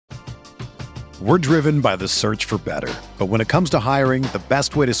We're driven by the search for better. But when it comes to hiring, the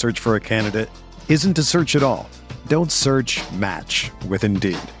best way to search for a candidate isn't to search at all. Don't search, match with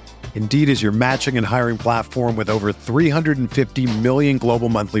Indeed. Indeed is your matching and hiring platform with over 350 million global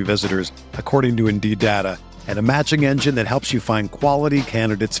monthly visitors, according to Indeed data, and a matching engine that helps you find quality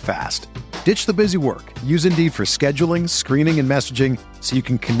candidates fast. Ditch the busy work. Use Indeed for scheduling, screening, and messaging so you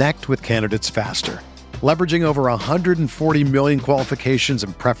can connect with candidates faster. Leveraging over 140 million qualifications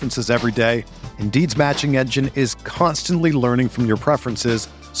and preferences every day, Indeed's matching engine is constantly learning from your preferences,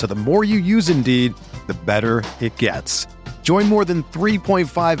 so the more you use Indeed, the better it gets. Join more than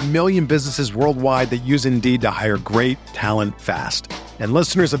 3.5 million businesses worldwide that use Indeed to hire great talent fast. And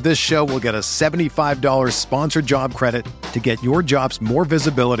listeners of this show will get a $75 sponsored job credit to get your jobs more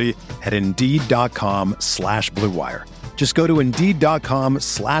visibility at Indeed.com/Blue Wire. Just go to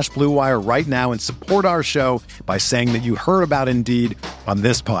Indeed.com/Blue Wire right now and support our show by saying that you heard about Indeed on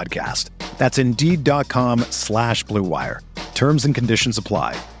this podcast. That's Indeed.com/Blue Wire. Terms and conditions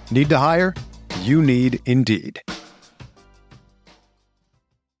apply. Need to hire? You need Indeed.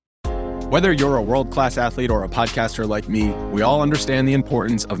 Whether you're a world-class athlete or a podcaster like me, we all understand the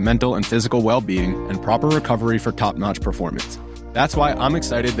importance of mental and physical well-being and proper recovery for top-notch performance. That's why I'm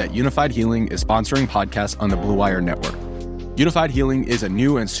excited that Unified Healing is sponsoring podcasts on the Blue Wire Network. Unified Healing is a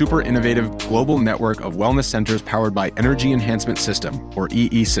new and super innovative global network of wellness centers powered by Energy Enhancement System, or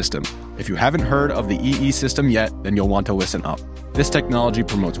EE System. If you haven't heard of the EE System yet, then you'll want to listen up. This technology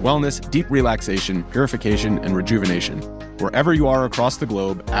promotes wellness, deep relaxation, purification, and rejuvenation. Wherever you are across the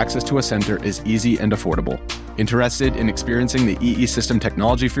globe, access to a center is easy and affordable. Interested in experiencing the EE System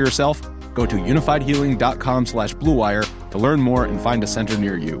technology for yourself? Go to unifiedhealing.com/Blue Wire to learn more and find a center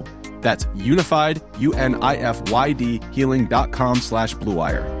near you. That's unified, UNIFYD, healing.com/Blue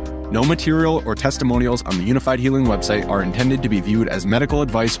Wire. No material or testimonials on the Unified Healing website are intended to be viewed as medical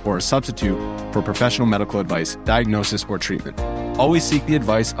advice or a substitute for professional medical advice, diagnosis, or treatment. Always seek the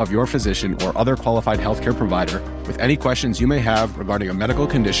advice of your physician or other qualified healthcare provider with any questions you may have regarding a medical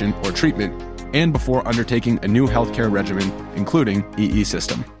condition or treatment and before undertaking a new healthcare regimen, including EE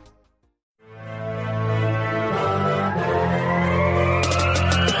System.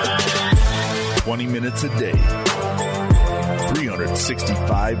 Minutes a day,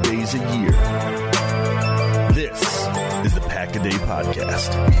 365 days a year. This is the Pack-A-Day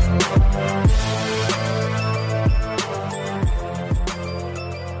Podcast.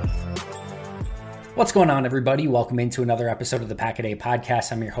 What's going on, everybody? Welcome into another episode of the Pack-A-Day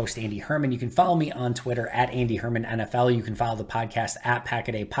Podcast. I'm your host, Andy Herman. You can follow me on Twitter at Andy Herman NFL. You can follow the podcast at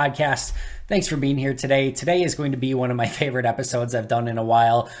Pack-A-Day Podcast. Thanks for being here today. Today is going to be one of my favorite episodes I've done in a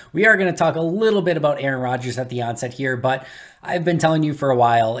while. We are going to talk a little bit about Aaron Rodgers at the onset here, but I've been telling you for a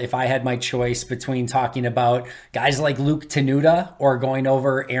while, if I had my choice between talking about guys like Luke Tenuta or going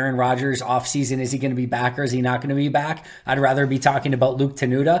over Aaron Rodgers offseason, is he going to be back or is he not going to be back? I'd rather be talking about Luke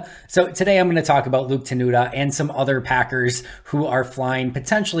Tenuta. So today I'm going to talk about Luke Tenuta and some other Packers who are flying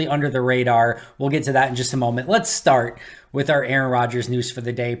potentially under the radar. We'll get to that in just a moment. Let's start with our Aaron Rodgers news for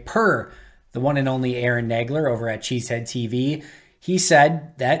the day. Per the one and only Aaron Nagler over at Cheesehead TV, he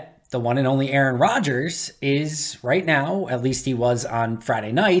said that the one and only Aaron Rodgers is right now, at least he was on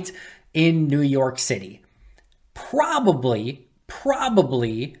Friday night, in New York City. Probably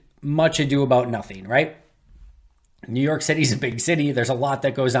much ado about nothing, right? New York City's a big city. There's a lot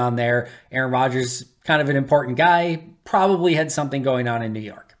that goes on there. Aaron Rodgers, kind of an important guy, probably had something going on in New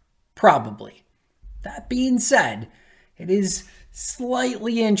York. Probably. That being said, it is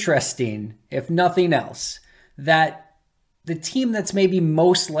slightly interesting, if nothing else, that the team that's maybe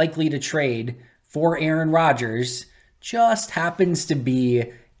most likely to trade for Aaron Rodgers just happens to be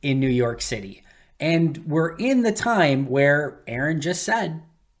in New York City. And we're in the time where Aaron just said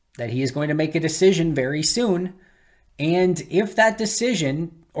that he is going to make a decision very soon. And if that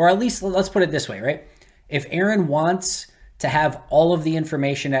decision, or at least let's put it this way, right? If Aaron wants to have all of the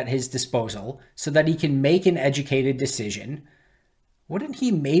information at his disposal so that he can make an educated decision, wouldn't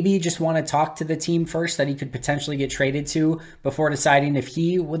he maybe just want to talk to the team first that he could potentially get traded to before deciding if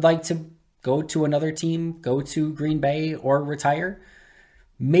he would like to go to another team, go to Green Bay, or retire?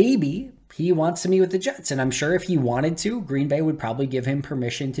 Maybe he wants to meet with the Jets, and I'm sure if he wanted to, Green Bay would probably give him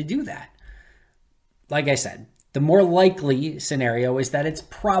permission to do that. Like I said, the more likely scenario is that it's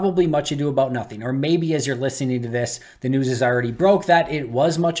probably much ado about nothing. Or maybe as you're listening to this, the news is already broke that it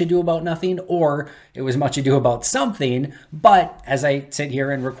was much ado about nothing, or it was much ado about something. But as I sit here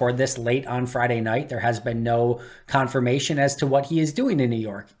and record this late on Friday night, there has been no confirmation as to what he is doing in New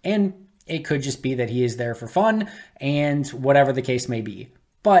York. And it could just be that he is there for fun and whatever the case may be.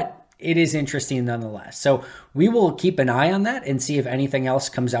 But it is interesting nonetheless. So we will keep an eye on that and see if anything else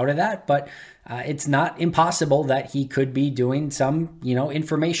comes out of that. But it's not impossible that he could be doing some,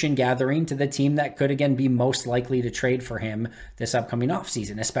 information gathering to the team that could, again, be most likely to trade for him this upcoming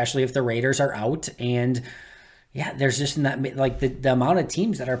offseason, especially if the Raiders are out. And yeah, there's just the amount of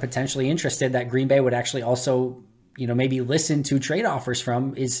teams that are potentially interested that Green Bay would actually also, maybe listen to trade offers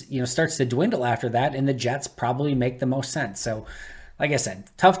from is, starts to dwindle after that. And the Jets probably make the most sense. So like I said,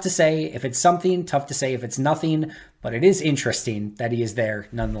 tough to say if it's something, tough to say if it's nothing, but it is interesting that he is there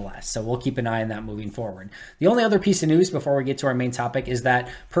nonetheless. So we'll keep an eye on that moving forward. The only other piece of news before we get to our main topic is that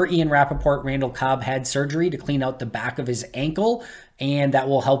per Ian Rappaport, Randall Cobb had surgery to clean out the back of his ankle, and that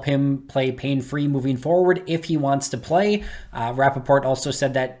will help him play pain-free moving forward if he wants to play. Rappaport also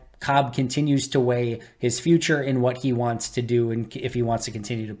said that Cobb continues to weigh his future in what he wants to do and if he wants to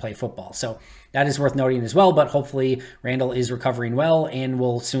continue to play football. So that is worth noting as well, but hopefully Randall is recovering well and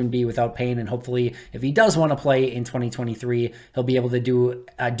will soon be without pain. And hopefully if he does want to play in 2023, he'll be able to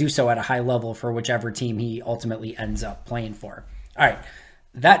do so at a high level for whichever team he ultimately ends up playing for. All right,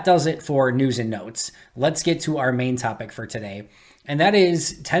 that does it for news and notes. Let's get to our main topic for today. And that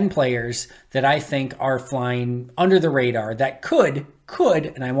is 10 players that I think are flying under the radar that could,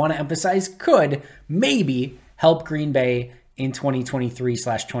 and I want to emphasize could, maybe help Green Bay in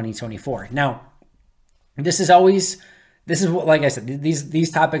 2023/2024. Now, this is what, like I said,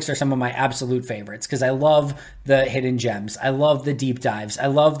 these topics are some of my absolute favorites because I love the hidden gems. I love the deep dives. I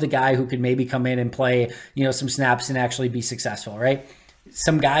love the guy who could maybe come in and play, some snaps and actually be successful, right?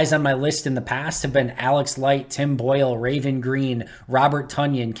 Some guys on my list in the past have been Alex Light, Tim Boyle, Raven Green, Robert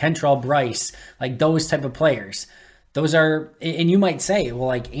Tonyan, Kentrell Bryce, like those type of players. Those are, and you might say, well,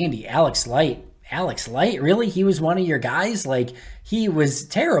 like Andy, Alex Light, really? He was one of your guys? Like, he was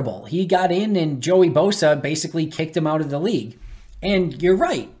terrible. He got in and Joey Bosa basically kicked him out of the league. And you're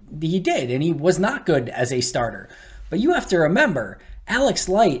right, he did, and he was not good as a starter. But you have to remember, Alex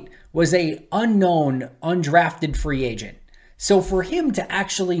Light was a unknown, undrafted free agent. So for him to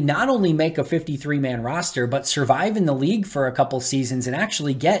actually not only make a 53-man roster, but survive in the league for a couple seasons and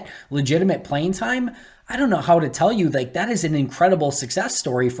actually get legitimate playing time, I don't know how to tell you, like, that is an incredible success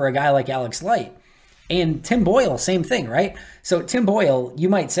story for a guy like Alex Light. And Tim Boyle, same thing, right? So Tim Boyle, you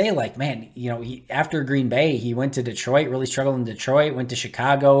might say, like, man, after Green Bay, he went to Detroit, really struggled in Detroit, went to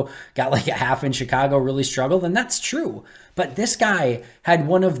Chicago, got like a half in Chicago, really struggled, and that's true. But this guy had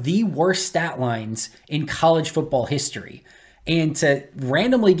one of the worst stat lines in college football history. And to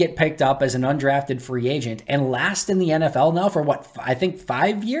randomly get picked up as an undrafted free agent and last in the NFL now for I think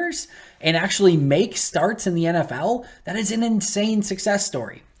 5 years and actually make starts in the NFL, that is an insane success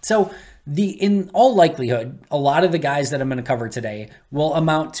story. So in all likelihood, a lot of the guys that I'm going to cover today will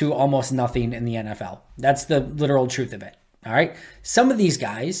amount to almost nothing in the NFL. That's the literal truth of it. All right. Some of these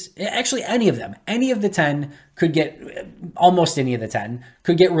guys, actually any of them, any of the 10 could get, almost any of the 10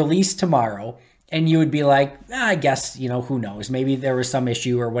 could get released tomorrow. And you would be like, I guess, who knows? Maybe there was some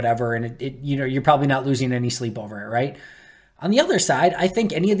issue or whatever, and you're probably not losing any sleep over it, right? On the other side, I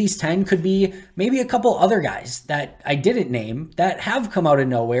think any of these 10 could be maybe a couple other guys that I didn't name that have come out of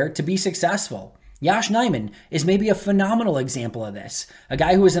nowhere to be successful. Yosh Nijman is maybe a phenomenal example of this. A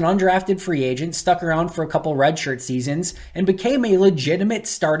guy who was an undrafted free agent, stuck around for a couple redshirt seasons, and became a legitimate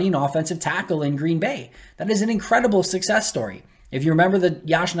starting offensive tackle in Green Bay. That is an incredible success story. If you remember the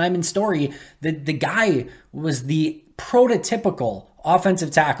Yosh Nijman story, the guy was the prototypical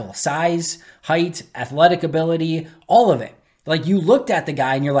offensive tackle. Size, height, athletic ability, all of it. Like, you looked at the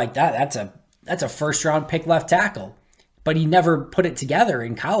guy and you're like, that's a first-round pick left tackle. But he never put it together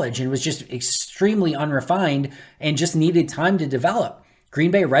in college and was just extremely unrefined and just needed time to develop.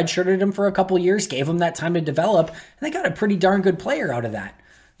 Green Bay redshirted him for a couple years, gave him that time to develop, and they got a pretty darn good player out of that.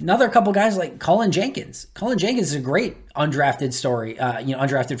 Another couple guys like Cullen Jenkins. Cullen Jenkins is a great undrafted story,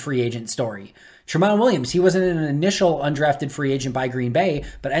 undrafted free agent story. Tramon Williams, he wasn't an initial undrafted free agent by Green Bay,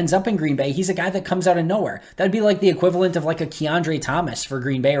 but ends up in Green Bay. He's a guy that comes out of nowhere. That'd be like the equivalent of like a Keandre Thomas for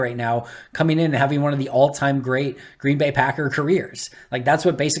Green Bay right now, coming in and having one of the all-time great Green Bay Packer careers. Like, that's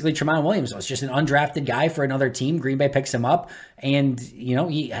what basically Tramon Williams was, just an undrafted guy for another team. Green Bay picks him up, and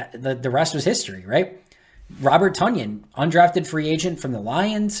the rest was history, right? Robert Tonyan, undrafted free agent from the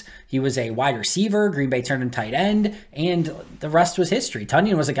Lions. He was a wide receiver. Green Bay turned him tight end, and the rest was history.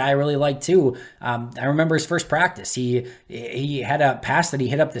 Tonyan was a guy I really liked too. I remember his first practice. He had a pass that he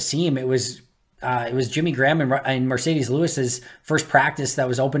hit up the seam. It was Jimmy Graham and Mercedes Lewis's first practice that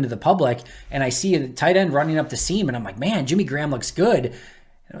was open to the public, and I see a tight end running up the seam, and I'm like, man, Jimmy Graham looks good.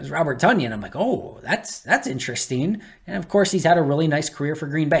 And it was Robert Tonyan. I'm like, oh, that's interesting. And of course, he's had a really nice career for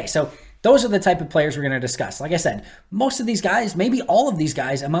Green Bay. So those are the type of players we're going to discuss. Like I said, most of these guys, maybe all of these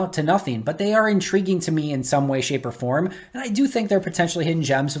guys, amount to nothing, but they are intriguing to me in some way, shape, or form. And I do think they're potentially hidden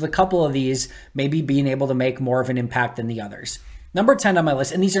gems, with a couple of these maybe being able to make more of an impact than the others. Number 10 on my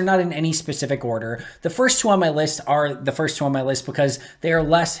list, and these are not in any specific order. The first two on my list are the first two on my list because they are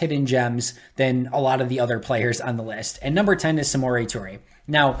less hidden gems than a lot of the other players on the list. And number 10 is Samori Toure.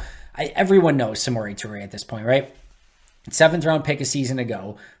 Now, everyone knows Samori Toure at this point, right? 7th round pick a season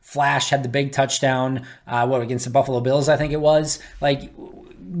ago. Flash had the big touchdown, against the Buffalo Bills, I think it was. Like,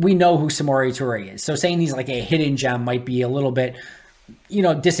 we know who Samori Toure is. So saying he's like a hidden gem might be a little bit,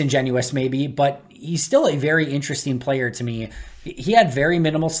 disingenuous maybe, but he's still a very interesting player to me. He had very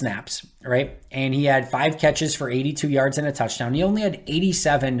minimal snaps, right? And he had 5 catches for 82 yards and a touchdown. He only had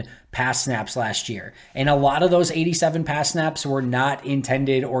 87 pass snaps last year. And a lot of those 87 pass snaps were not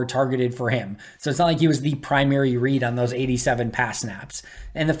intended or targeted for him. So it's not like he was the primary read on those 87 pass snaps.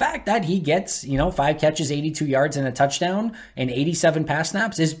 And the fact that he gets, 5 catches, 82 yards and a touchdown and 87 pass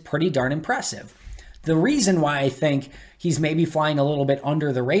snaps is pretty darn impressive. The reason why I think he's maybe flying a little bit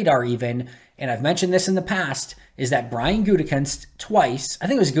under the radar even, and I've mentioned this in the past, is that Brian Gutekunst twice, I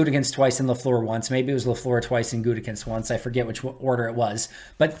think it was Gutekunst twice and LaFleur once, maybe it was LaFleur twice and Gutekunst once, I forget which order it was,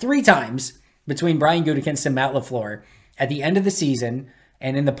 but 3 times between Brian Gutekunst and Matt LaFleur at the end of the season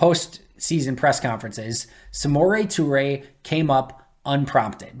and in the post-season press conferences, Samori Toure came up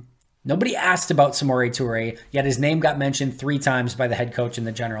unprompted. Nobody asked about Samori Toure, yet his name got mentioned 3 times by the head coach and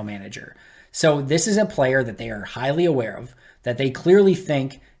the general manager. So this is a player that they are highly aware of, that they clearly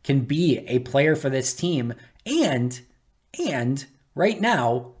think can be a player for this team. And right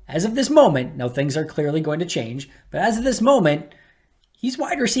now, as of this moment, now things are clearly going to change, but as of this moment, he's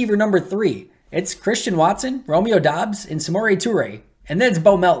wide receiver number 3. It's Christian Watson, Romeo Doubs, and Samori Toure. And then it's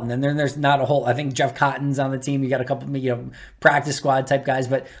Bo Melton. And then there's not a whole, I think Jeff Cotton's on the team. You got a couple, practice squad type guys,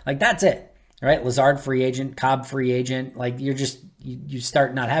 but like that's it, right? Lazard free agent, Cobb free agent. Like you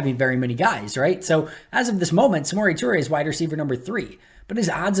start not having very many guys, right? So as of this moment, Samori Toure is wide receiver number 3. But his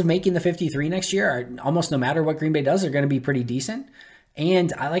odds of making the 53 next year are almost no matter what Green Bay does, are going to be pretty decent.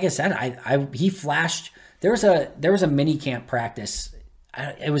 And like I said, he flashed. There was a mini camp practice.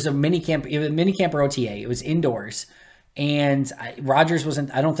 It was a mini camp or OTA. It was indoors. And Rodgers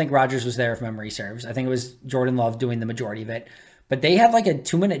wasn't, I don't think Rodgers was there if memory serves. I think it was Jordan Love doing the majority of it. But they had like a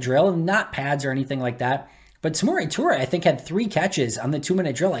 2-minute drill, not pads or anything like that. But Samori Toure, I think, had 3 catches on the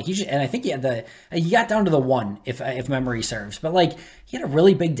 2-minute drill. And I think he got down to the 1 if memory serves. But like he had a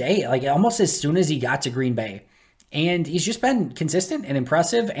really big day, like almost as soon as he got to Green Bay. And he's just been consistent and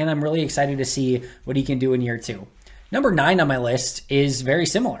impressive. And I'm really excited to see what he can do in year 2. Number 9 on my list is very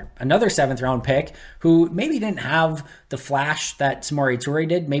similar. Another 7th round pick who maybe didn't have the flash that Samori Toure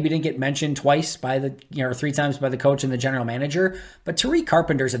did. Maybe didn't get mentioned twice by 3 times by the coach and the general manager. But Tariq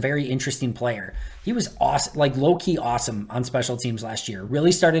Carpenter is a very interesting player. He was awesome, like low-key awesome on special teams last year.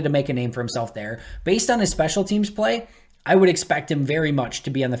 Really started to make a name for himself there. Based on his special teams play, I would expect him very much to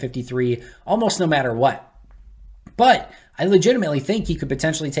be on the 53 almost no matter what. But I legitimately think he could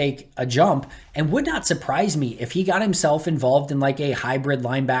potentially take a jump, and would not surprise me if he got himself involved in like a hybrid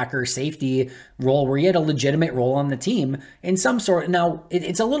linebacker safety role where he had a legitimate role on the team in some sort. Now,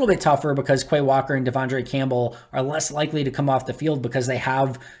 it's a little bit tougher because Quay Walker and Devondre Campbell are less likely to come off the field because they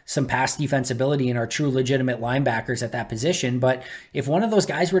have some pass defense ability and are true legitimate linebackers at that position. But if one of those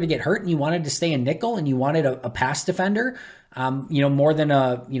guys were to get hurt and you wanted to stay in nickel and you wanted a pass defender, more than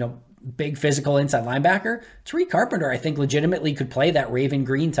a, big physical inside linebacker, Tariq Carpenter, I think, legitimately could play that Raven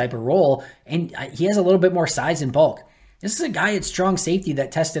Green type of role, and he has a little bit more size and bulk. This is a guy at strong safety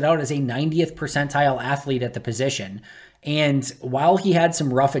that tested out as a 90th percentile athlete at the position. And while he had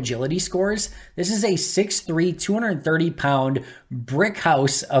some rough agility scores, this is a 6'3", 230-pound brick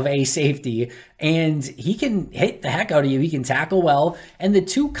house of a safety, and he can hit the heck out of you. He can tackle well. And the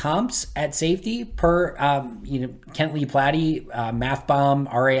 2 comps at safety per, Kent Lee Platty, Math Bomb,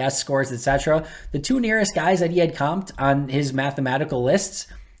 RAS scores, etc., the 2 nearest guys that he had comped on his mathematical lists,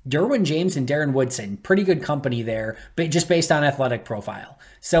 Derwin James and Darren Woodson, pretty good company there, but just based on athletic profile.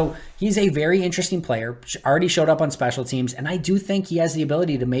 So he's a very interesting player, already showed up on special teams, and I do think he has the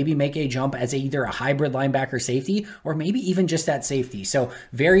ability to maybe make a jump as either a hybrid linebacker safety or maybe even just at safety. So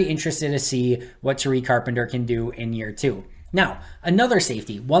very interested to see what Tariq Carpenter can do in year 2. Now, another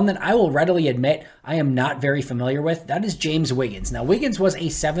safety, one that I will readily admit I am not very familiar with, that is James Wiggins. Now, Wiggins was a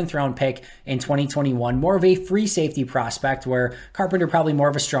 7th round pick in 2021, more of a free safety prospect, where Carpenter probably more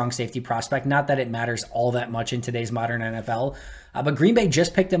of a strong safety prospect. Not that it matters all that much in today's modern NFL, but Green Bay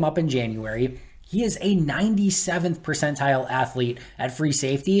just picked him up in January. He is a 97th percentile athlete at free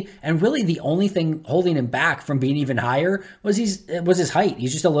safety, and really the only thing holding him back from being even higher was his height.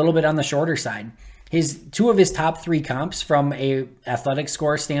 He's just a little bit on the shorter side. Two of his top 3 comps from a athletic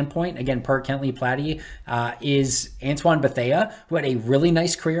score standpoint, again, per Kentley Platte, is Antoine Bethea, who had a really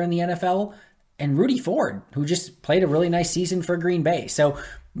nice career in the NFL, and Rudy Ford, who just played a really nice season for Green Bay. So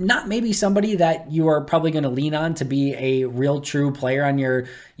not maybe somebody that you are probably going to lean on to be a real true player on your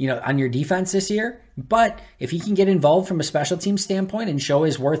defense this year. But if he can get involved from a special teams standpoint and show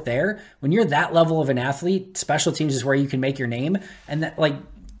his worth there, when you're that level of an athlete, special teams is where you can make your name. And that, like,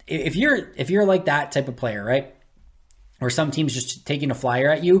 if you're like that type of player, right? Or some teams just taking a flyer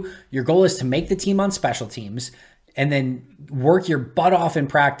at you, your goal is to make the team on special teams and then work your butt off in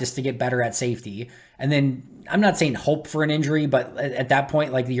practice to get better at safety. And then I'm not saying hope for an injury, but at that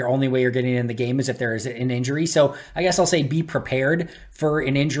point, like, your only way you're getting in the game is if there is an injury. So I guess I'll say be prepared for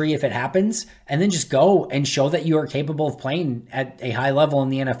an injury if it happens, and then just go and show that you are capable of playing at a high level in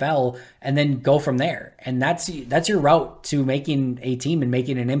the NFL, and then go from there. And that's your route to making a team and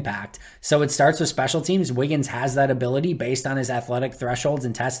making an impact. So it starts with special teams. Wiggins has that ability based on his athletic thresholds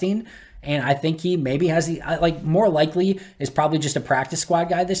and testing. And I think he maybe has more likely is probably just a practice squad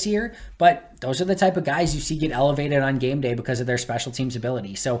guy this year. But those are the type of guys you see get elevated on game day because of their special teams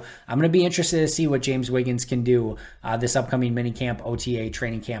ability. So I'm going to be interested to see what James Wiggins can do this upcoming minicamp, OTA,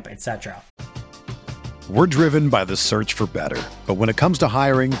 training camp, etc. We're driven by the search for better. But when it comes to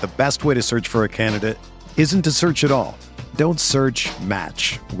hiring, the best way to search for a candidate isn't to search at all. Don't search,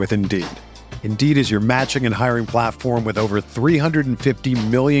 match with Indeed. Indeed is your matching and hiring platform with over 350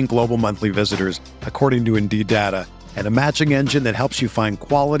 million global monthly visitors, according to Indeed data, and a matching engine that helps you find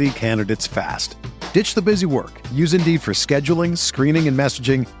quality candidates fast. Ditch the busy work. Use Indeed for scheduling, screening, and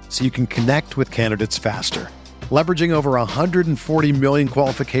messaging so you can connect with candidates faster. Leveraging over 140 million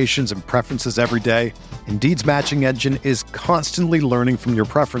qualifications and preferences every day, Indeed's matching engine is constantly learning from your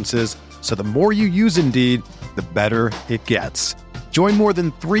preferences, so the more you use Indeed, the better it gets. Join more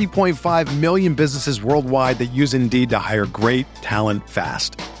than 3.5 million businesses worldwide that use Indeed to hire great talent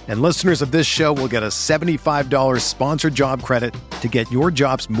fast. And listeners of this show will get a $75 sponsored job credit to get your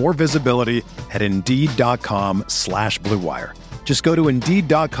jobs more visibility at Indeed.com/Blue Wire. Just go to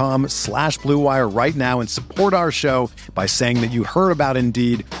Indeed.com/Blue Wire right now and support our show by saying that you heard about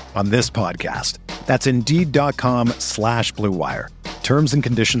Indeed on this podcast. That's Indeed.com/Blue Wire. Terms and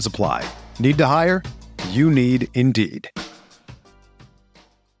conditions apply. Need to hire? You need Indeed.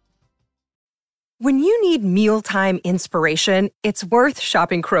 When you need mealtime inspiration, it's worth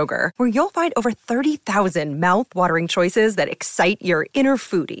shopping Kroger, where you'll find over 30,000 mouth-watering choices that excite your inner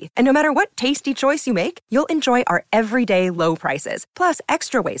foodie. And no matter what tasty choice you make, you'll enjoy our everyday low prices, plus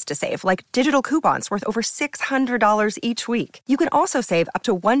extra ways to save, like digital coupons worth over $600 each week. You can also save up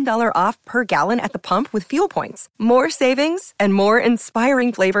to $1 off per gallon at the pump with fuel points. More savings and more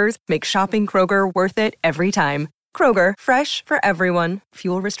inspiring flavors make shopping Kroger worth it every time. Kroger, fresh for everyone.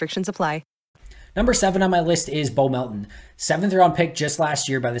 Fuel restrictions apply. Number 7 on my list is Bo Melton, 7th round pick just last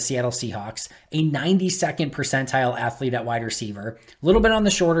year by the Seattle Seahawks, a 92nd percentile athlete at wide receiver, a little bit on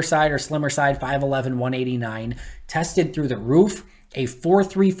the shorter side or slimmer side, 5'11", 189, tested through the roof, a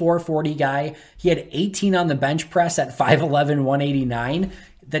 4.34 40 guy. He had 18 on the bench press at 5'11", 189.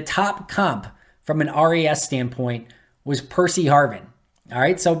 The top comp from an RAS standpoint was Percy Harvin. All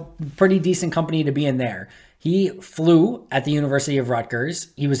right, so pretty decent company to be in there. He flew at the University of Rutgers.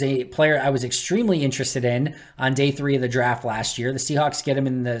 He was a player I was extremely interested in on day 3 of the draft last year. The Seahawks get him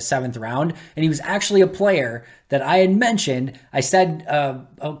in the 7th round, and he was actually a player that I had mentioned. I said a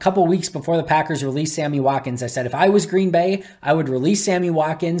couple weeks before the Packers released Sammy Watkins, I said if I was Green Bay, I would release Sammy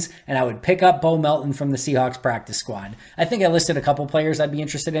Watkins and I would pick up Bo Melton from the Seahawks practice squad. I think I listed a couple players I'd be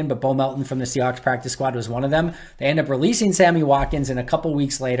interested in, but Bo Melton from the Seahawks practice squad was one of them. They end up releasing Sammy Watkins, and a couple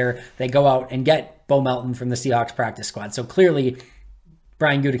weeks later, they go out and get Bo Melton from the Seahawks practice squad. So clearly,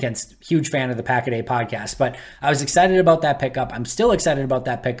 Brian Gutekunst's huge fan of the Pack-A-Day podcast, but I was excited about that pickup. I'm still excited about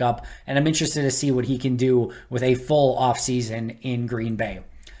that pickup, and I'm interested to see what he can do with a full offseason in Green Bay.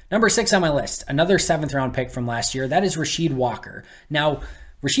 Number 6 on my list, another 7th round pick from last year. That is Rasheed Walker. Now,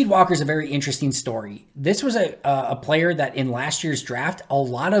 Rasheed Walker is a very interesting story. This was a player that in last year's draft, a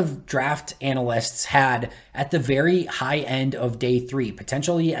lot of draft analysts had at the very high end of day 3,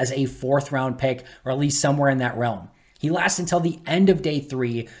 potentially as a 4th round pick, or at least somewhere in that realm. He lasts until the end of day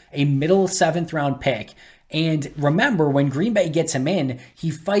 3, a middle 7th round pick. And remember, when Green Bay gets him in,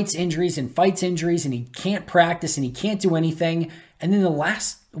 he fights injuries, and he can't practice, and he can't do anything. And then the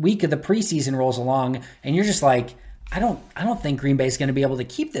last week of the preseason rolls along, and you're just like, I don't think Green Bay is going to be able to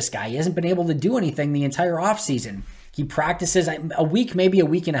keep this guy. He hasn't been able to do anything the entire offseason. He practices a week, maybe a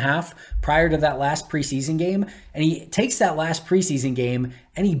week and a half prior to that last preseason game. And he takes that last preseason game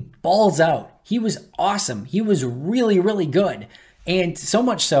and he balls out. He was awesome. He was really, really good. And so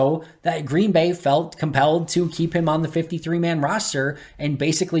much so that Green Bay felt compelled to keep him on the 53-man roster and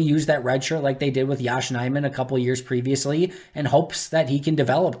basically use that red shirt like they did with Yosh Nijman a couple years previously in hopes that he can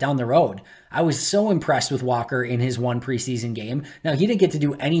develop down the road. I was so impressed with Walker in his one preseason game. Now, he didn't get to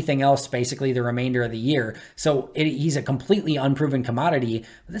do anything else basically the remainder of the year, so he's a completely unproven commodity.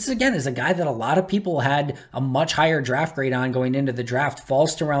 But this, again, is a guy that a lot of people had a much higher draft grade on going into the draft.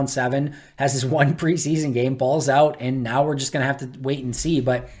 Falls to round 7, has his one preseason game, balls out, and now we're just going to have to wait and see.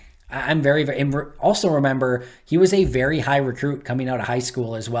 But I'm very, also remember, he was a very high recruit coming out of high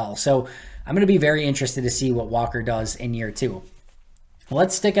school as well. So I'm going to be very interested to see what Walker does in year 2.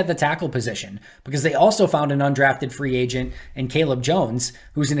 Let's stick at the tackle position because they also found an undrafted free agent in Caleb Jones,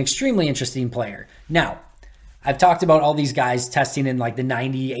 who's an extremely interesting player. Now, I've talked about all these guys testing in like the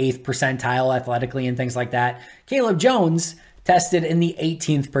 98th percentile athletically and things like that. Caleb Jones tested in the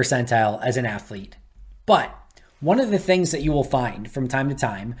 18th percentile as an athlete. But one of the things that you will find from time to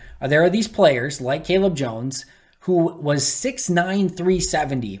time there are these players like Caleb Jones, who was 6'9",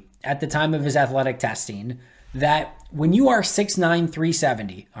 370 at the time of his athletic testing, that when you are 6'9",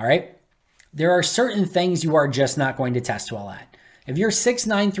 370, all right, there are certain things you are just not going to test well at. If you're 6'9",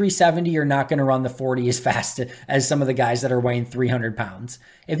 370, you're not going to run the 40 as fast as some of the guys that are weighing 300 pounds.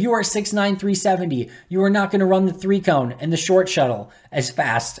 If you are 6'9", 370, you are not going to run the 3-cone and the short shuttle as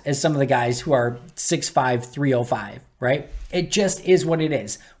fast as some of the guys who are 6'5", 305, right? It just is what it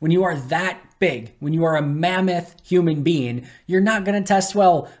is. When you are that big, when you are a mammoth human being, you're not going to test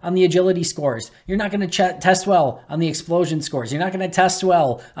well on the agility scores. You're not going to test well on the explosion scores. You're not going to test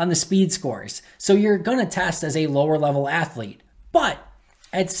well on the speed scores. So you're going to test as a lower level athlete. But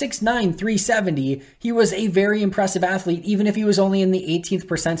at 6'9", 370, he was a very impressive athlete, even if he was only in the 18th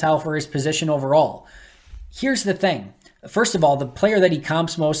percentile for his position overall. Here's the thing. First of all, the player that he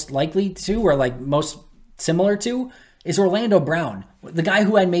comps most likely to, or like most similar to, is Orlando Brown, the guy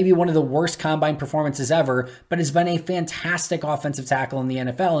who had maybe one of the worst combine performances ever, but has been a fantastic offensive tackle in the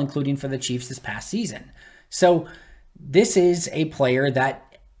NFL, including for the Chiefs this past season. So this is a player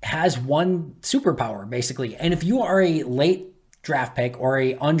that has one superpower, basically. And if you are a late draft pick or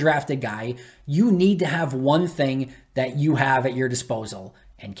a undrafted guy, you need to have one thing that you have at your disposal.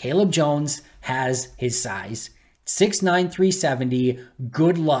 And Caleb Jones has his size. 6'9", 370,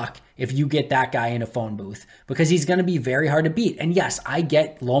 good luck if you get that guy in a phone booth because he's going to be very hard to beat. And yes, I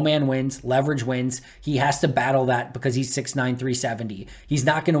get low man wins, leverage wins. He has to battle that because he's 6'9", 370. He's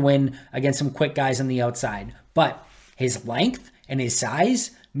not going to win against some quick guys on the outside. But his length and his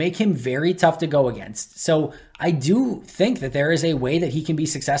size make him very tough to go against. So I do think that there is a way that he can be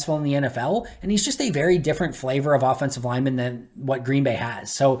successful in the NFL, and he's just a very different flavor of offensive lineman than what Green Bay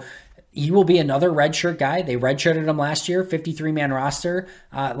has. So he will be another redshirt guy. They redshirted him last year, 53-man roster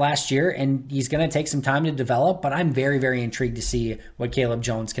last year, and he's going to take some time to develop, but I'm very, very intrigued to see what Caleb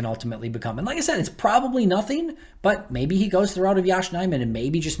Jones can ultimately become. And like I said, it's probably nothing, but maybe he goes the route of Yosh Nijman, and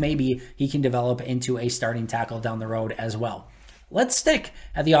maybe, just maybe, he can develop into a starting tackle down the road as well. Let's stick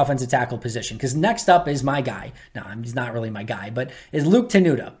at the offensive tackle position, because next up is my guy. No, he's not really my guy, but is Luke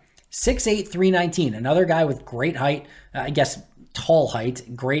Tenuta. 6'8", 319, another guy with great height, I guess tall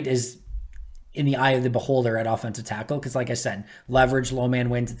height. Great is in the eye of the beholder at offensive tackle, because like I said, leverage, low man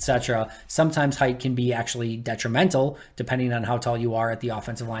wins, etc. Sometimes height can be actually detrimental depending on how tall you are at the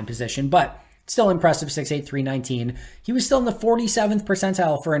offensive line position, but still impressive, 6'8", 319. He was still in the 47th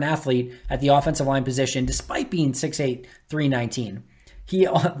percentile for an athlete at the offensive line position, despite being 6'8", 319.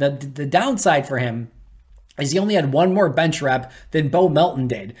 The downside for him is he only had one more bench rep than Bo Melton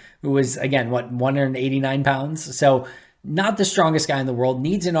did, who was, again, 189 pounds? So not the strongest guy in the world,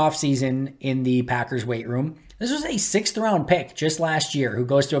 needs an offseason in the Packers weight room. This was a 6th round pick just last year who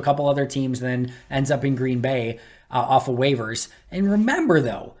goes to a couple other teams and then ends up in Green Bay off of waivers. And remember,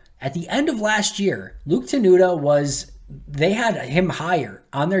 though, at the end of last year, Luke Tenuta they had him higher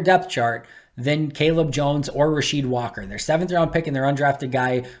on their depth chart than Caleb Jones or Rasheed Walker, their 7th round pick and their undrafted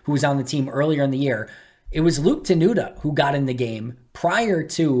guy who was on the team earlier in the year. It was Luke Tenuta who got in the game prior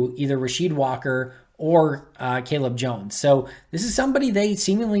to either Rasheed Walker or Caleb Jones. So this is somebody they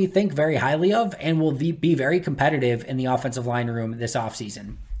seemingly think very highly of and will be very competitive in the offensive line room this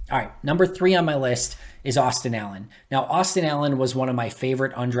offseason. All right, number 3 on my list is Austin Allen. Now, Austin Allen was one of my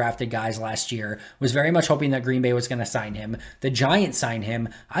favorite undrafted guys last year. Was very much hoping that Green Bay was going to sign him. The Giants signed him.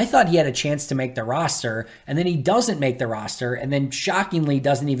 I thought he had a chance to make the roster, and then he doesn't make the roster, and then shockingly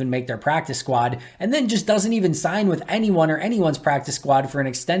doesn't even make their practice squad, and then just doesn't even sign with anyone or anyone's practice squad for an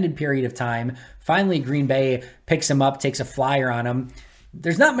extended period of time. Finally, Green Bay picks him up, takes a flyer on him.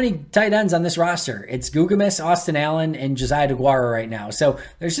 There's not many tight ends on this roster. It's Gugamis, Austin Allen, and Josiah DeGuara right now. So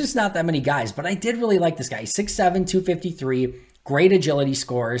there's just not that many guys. But I did really like this guy. 6'7", 253, great agility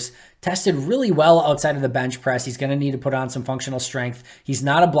scores, tested really well outside of the bench press. He's going to need to put on some functional strength. He's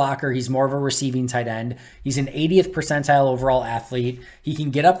not a blocker. He's more of a receiving tight end. He's an 80th percentile overall athlete. He can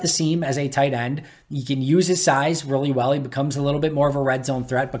get up the seam as a tight end. He can use his size really well. He becomes a little bit more of a red zone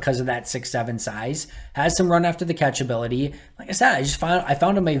threat because of that 6'7" size. Has some run after the catch ability. Like I said, I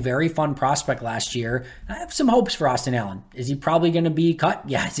found him a very fun prospect last year. I have some hopes for Austin Allen. Is he probably going to be cut?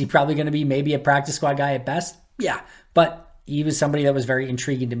 Yeah. Is he probably going to be maybe a practice squad guy at best? Yeah. But he was somebody that was very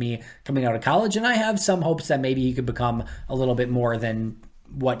intriguing to me coming out of college, and I have some hopes that maybe he could become a little bit more than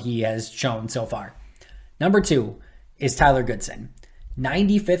what he has shown so far. Number 2 is Tyler Goodson,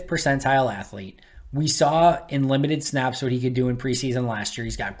 95th percentile athlete. We saw in limited snaps what he could do in preseason last year.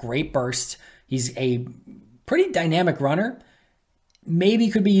 He's got great burst. He's a pretty dynamic runner. Maybe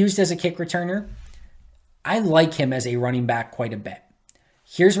could be used as a kick returner. I like him as a running back quite a bit.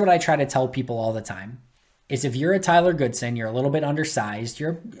 Here's what I try to tell people all the time. Is if you're a Tyler Goodson, you're a little bit undersized,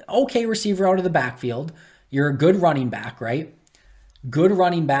 you're an okay receiver out of the backfield, you're a good running back, right? Good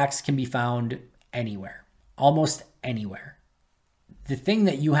running backs can be found anywhere, almost anywhere. The thing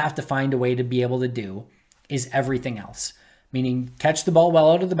that you have to find a way to be able to do is everything else, meaning catch the ball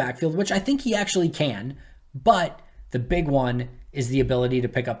well out of the backfield, which I think he actually can, but the big one is the ability to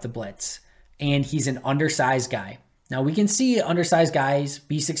pick up the blitz. And he's an undersized guy. Now, we can see undersized guys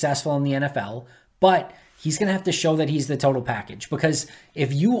be successful in the NFL, but he's going to have to show that he's the total package, because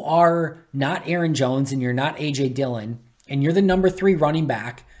if you are not Aaron Jones and you're not A.J. Dillon and you're the number 3 running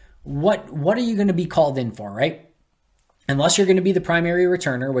back, what are you going to be called in for, right? Unless you're going to be the primary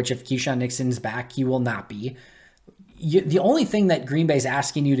returner, which if Keyshawn Nixon's back, he will not be. The only thing that Green Bay's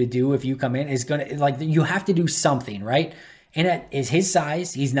asking you to do if you come in is you have to do something, right? And at his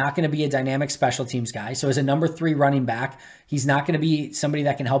size, he's not going to be a dynamic special teams guy. So as a number 3 running back, he's not going to be somebody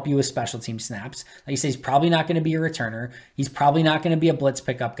that can help you with special team snaps. Like you say, he's probably not going to be a returner. He's probably not going to be a blitz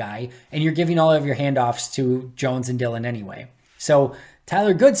pickup guy. And you're giving all of your handoffs to Jones and Dillon anyway. So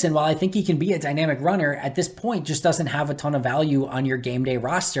Tyler Goodson, while I think he can be a dynamic runner, at this point just doesn't have a ton of value on your game day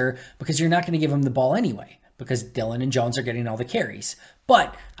roster because you're not going to give him the ball anyway, because Dillon and Jones are getting all the carries.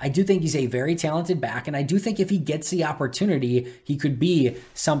 But I do think he's a very talented back, and I do think if he gets the opportunity, he could be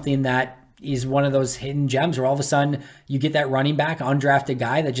something that is one of those hidden gems where all of a sudden you get that running back, undrafted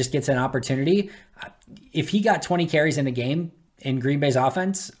guy that just gets an opportunity. If he got 20 carries in a game in Green Bay's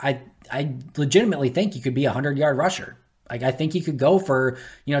offense, I legitimately think he could be a 100-yard rusher. Like, I think he could go for,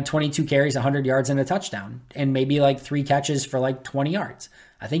 22 carries, 100 yards, and a touchdown, and maybe 3 catches for 20 yards.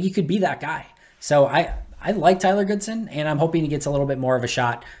 I think he could be that guy. So I like Tyler Goodson, and I'm hoping he gets a little bit more of a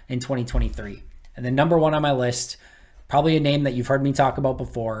shot in 2023. And then number 1 on my list, probably a name that you've heard me talk about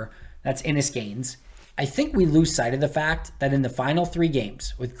before, that's Innis Gaines. I think we lose sight of the fact that in the final 3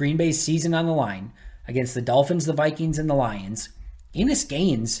 games, with Green Bay's season on the line, against the Dolphins, the Vikings, and the Lions, Innis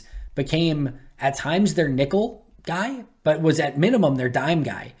Gaines became, at times, their nickel guy, but was at minimum their dime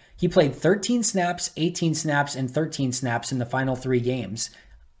guy. He played 13 snaps, 18 snaps, and 13 snaps in the final 3 games,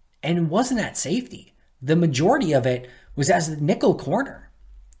 and wasn't at safety. The majority of it was as a nickel corner.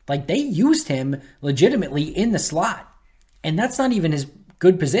 They used him legitimately in the slot. And that's not even his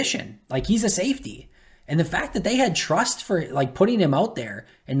good position. He's a safety. And the fact that they had trust for putting him out there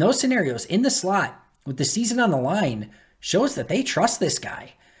in those scenarios in the slot with the season on the line shows that they trust this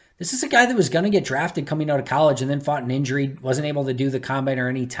guy. This is a guy that was going to get drafted coming out of college and then fought an injury, wasn't able to do the combine or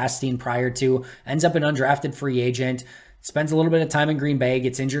any testing prior to, ends up an undrafted free agent, spends a little bit of time in Green Bay,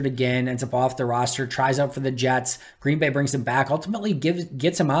 gets injured again, ends up off the roster, tries out for the Jets. Green Bay brings him back, ultimately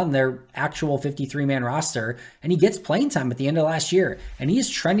gets him on their actual 53-man roster, and he gets playing time at the end of last year. And he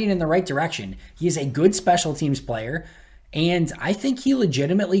is trending in the right direction. He is a good special teams player, and I think he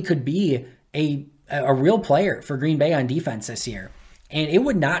legitimately could be a real player for Green Bay on defense this year. And it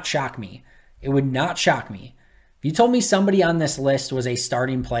would not shock me. It would not shock me. If you told me somebody on this list was a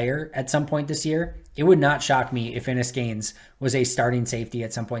starting player at some point this year, it would not shock me if Innis Gaines was a starting safety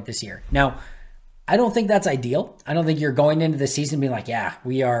at some point this year. Now, I don't think that's ideal. I don't think you're going into the season being like, yeah,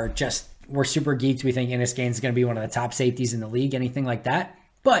 we're super geeked. We think Innis Gaines is going to be one of the top safeties in the league, anything like that.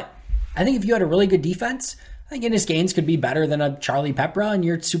 But I think if you had a really good defense, I I think Innis Gaines could be better than a Charlie Peprah in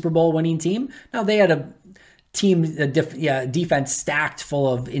your Super Bowl winning team. Now, they had a defense stacked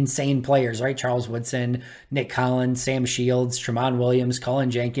full of insane players, right? Charles Woodson, Nick Collins, Sam Shields, Tramon Williams,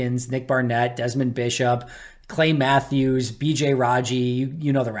 Cullen Jenkins, Nick Barnett, Desmond Bishop, Clay Matthews, BJ Raji,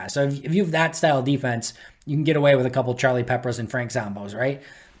 you know the rest. So if you have that style of defense, you can get away with a couple Charlie Peprahs and Frank Zombos, right?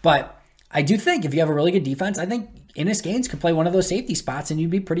 But I do think if you have a really good defense, I think Innis Gaines could play one of those safety spots and you'd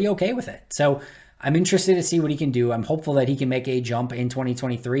be pretty okay with it. So I'm interested to see what he can do. I'm hopeful that he can make a jump in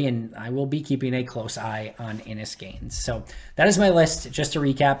 2023, and I will be keeping a close eye on Innis Gaines. So that is my list. Just to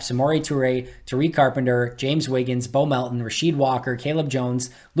recap: Samori Toure, Tariq Carpenter, James Wiggins, Bo Melton, Rasheed Walker, Caleb Jones,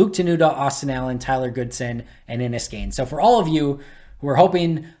 Luke Tenuta, Austin Allen, Tyler Goodson, and Innis Gaines. So for all of you who are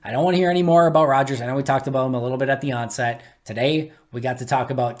hoping, I don't want to hear any more about Rodgers. I know we talked about him a little bit at the onset. Today, we got to talk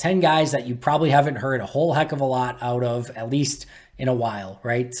about 10 guys that you probably haven't heard a whole heck of a lot out of, at least in a while,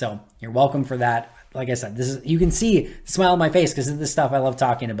 right? So you're welcome for that. Like I said, you can see the smile on my face because of the stuff I love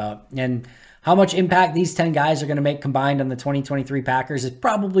talking about. And how much impact these 10 guys are going to make combined on the 2023 Packers is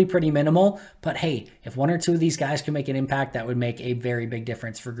probably pretty minimal. But hey, if one or two of these guys can make an impact, that would make a very big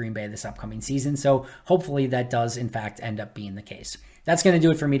difference for Green Bay this upcoming season. So hopefully that does, in fact, end up being the case. That's going to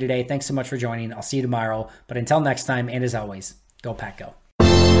do it for me today. Thanks so much for joining. I'll see you tomorrow. But until next time, and as always, go Pack Go.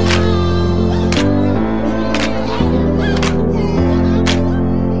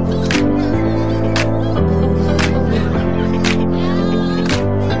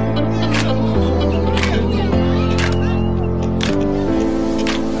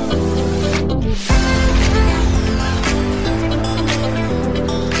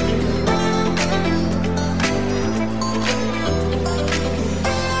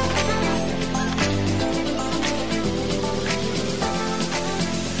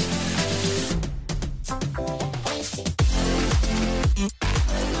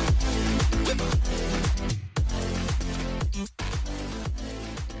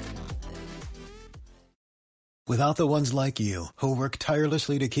 Without the ones like you, who work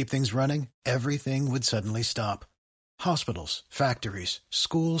tirelessly to keep things running, everything would suddenly stop. Hospitals, factories,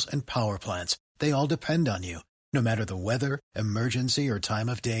 schools, and power plants, they all depend on you. No matter the weather, emergency, or time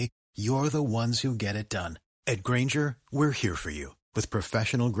of day, you're the ones who get it done. At Grainger, we're here for you with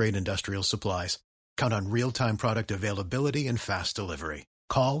professional-grade industrial supplies. Count on real-time product availability and fast delivery.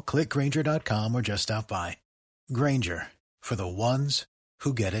 Call, click Grainger.com, or just stop by. Grainger, for the ones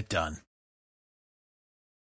who get it done.